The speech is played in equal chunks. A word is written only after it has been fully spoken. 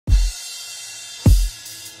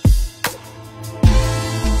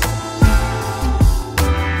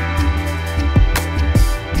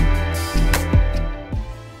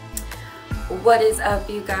What is up,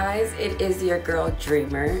 you guys? It is your girl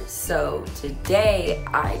Dreamer. So today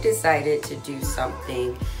I decided to do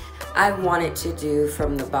something I wanted to do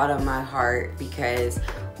from the bottom of my heart, because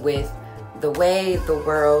with the way the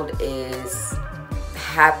world is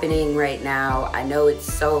happening right now, I know it's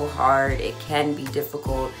so hard. It can be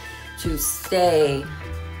difficult to stay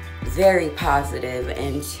very positive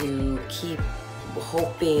and to keep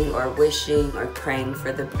hoping or wishing or praying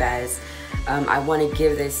for the best. I want to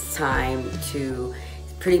give this time to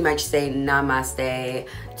pretty much say namaste,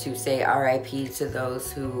 to say RIP to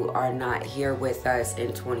those who are not here with us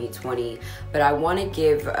in 2020. But I want to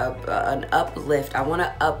give an uplift. I want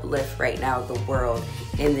to uplift right now the world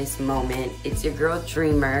in this moment. It's your girl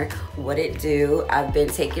Dreamer. What it do? I've been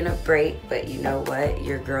taking a break, but you know what?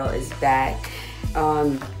 Your girl is back.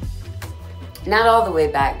 Not all the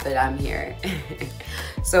way back, but I'm here.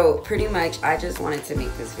 So pretty much I just wanted to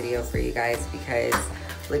make this video for you guys because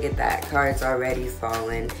look at that, cards already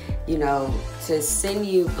falling. You know, to send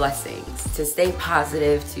you blessings, to stay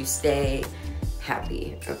positive, to stay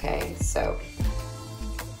happy, okay? So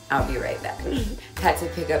I'll be right back. Had to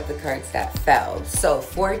pick up the cards that fell. So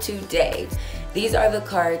for today, these are the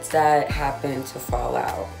cards that happened to fall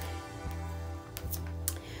out.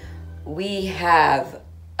 We have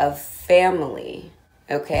a family,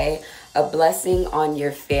 okay? A blessing on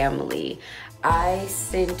your family. I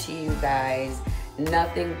send to you guys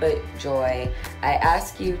nothing but joy. I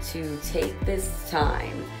ask you to take this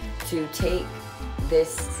time, to take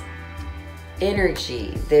this energy,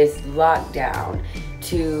 this lockdown,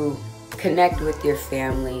 to connect with your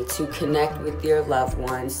family, to connect with your loved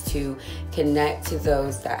ones, to connect to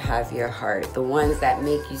those that have your heart, the ones that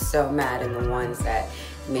make you so mad and the ones that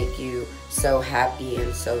make you so happy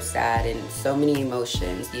and so sad and so many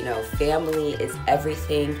emotions. You know, family is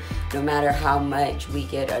everything. No matter how much we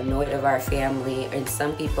get annoyed of our family, and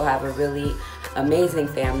some people have a really amazing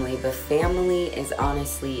family, but family is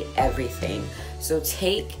honestly everything. So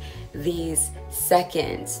take these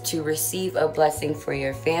seconds to receive a blessing for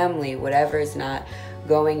your family. Whatever is not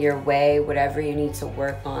going your way, whatever you need to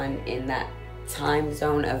work on in that time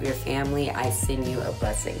zone of your family, I send you a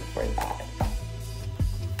blessing for that.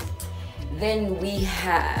 Then we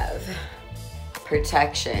have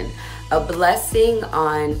protection, a blessing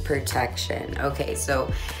on protection. Okay,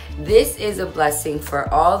 so this is a blessing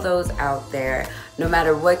for all those out there. No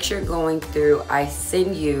matter what you're going through, I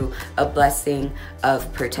send you a blessing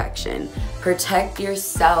of protection. Protect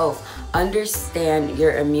yourself. Understand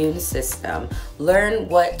your immune system. Learn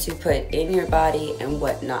what to put in your body and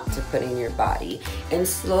what not to put in your body. And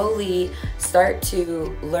slowly start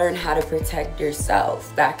to learn how to protect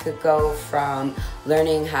yourself. That could go from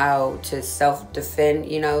learning how to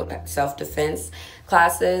self-defend, you know, self-defense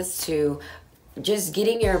classes, to just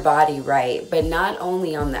getting your body right, but not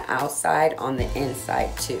only on the outside, on the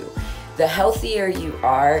inside too. The healthier you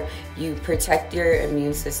are, you protect your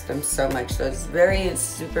immune system so much. So it's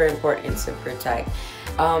super important to protect.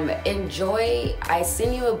 Enjoy. I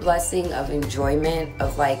send you a blessing of enjoyment,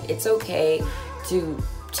 of like, it's okay to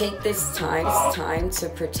take this time to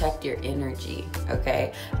protect your energy,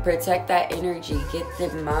 okay? Protect that energy. Get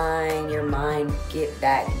your mind, get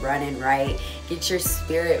that running right. Get your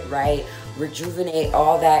spirit right. Rejuvenate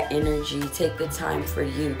all that energy. Take the time for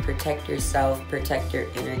you. Protect yourself. Protect your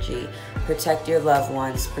energy. Protect your loved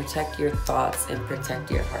ones. Protect your thoughts and protect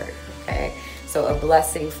your heart, okay? So a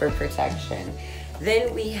blessing for protection.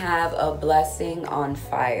 Then we have a blessing on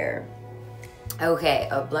fire. Okay,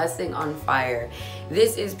 a blessing on fire.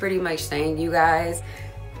 This is pretty much saying, you guys,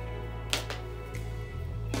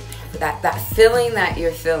 that feeling that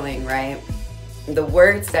you're feeling, right? The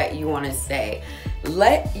words that you want to say.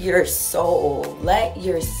 Let your soul, let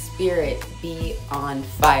your spirit be on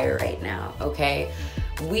fire right now, okay?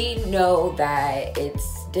 We know that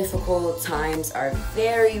it's difficult. Times are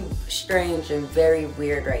very strange and very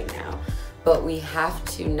weird right now, but we have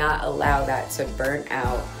to not allow that to burn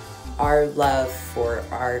out our love for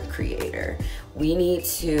our Creator. We need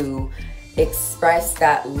to express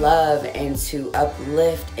that love and to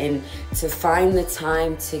uplift and to find the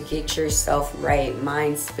time to get yourself right,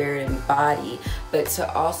 mind, spirit, and body, but to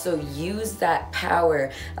also use that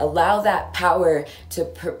power, allow that power to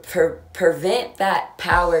prevent that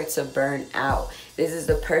power to burn out. This is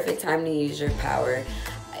the perfect time to use your power.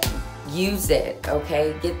 Use it,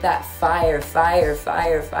 okay? Get that fire, fire,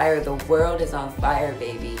 fire, fire. The world is on fire,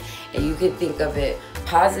 baby. And you can think of it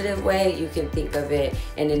positive way, you can think of it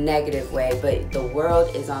in a negative way, but the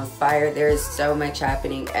world is on fire. There is so much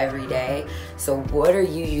happening every day. So what are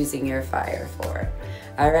you using your fire for?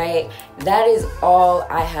 All right, that is all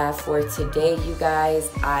I have for today, you guys.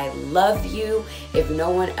 I love you. If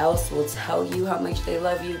no one else will tell you how much they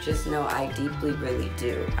love you, just know I deeply really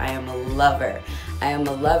do. I am a lover. I am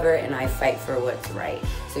a lover, and I fight for what's right.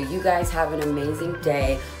 So you guys have an amazing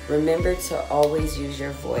day. Remember to always use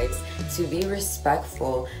your voice, to be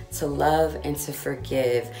respectful, to love, and to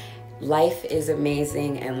forgive. Life is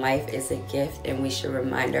amazing, and life is a gift, and we should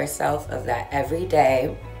remind ourselves of that every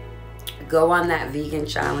day. Go on that vegan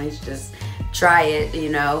challenge. Just try it, you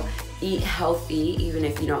know. Eat healthy. Even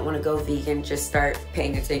if you don't want to go vegan, just start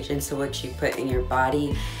paying attention to what you put in your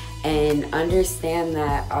body, and understand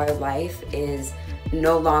that our life is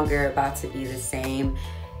no longer about to be the same.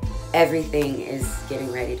 Everything is getting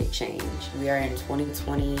ready to change. We are in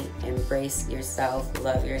 2020. Embrace yourself,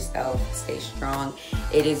 love yourself, stay strong.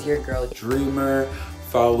 It is your girl Dreamer.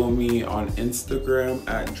 Follow me on Instagram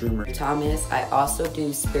at Dreamer Thomas. I also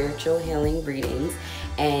do spiritual healing readings,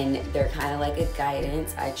 and they're kind of like a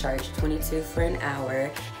guidance. I charge $22 for an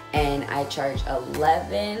hour, and I charge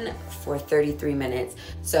 $11 for 33 minutes.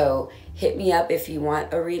 So hit me up if you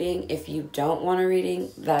want a reading. If you don't want a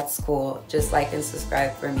reading, that's cool. Just like and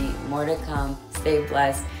subscribe for me. More to come. Stay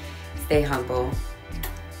blessed. Stay humble.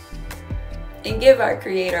 And give our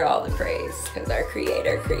Creator all the praise, because our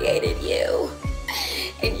Creator created you.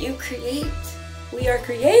 And you create. We are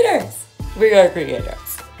creators. We are creators.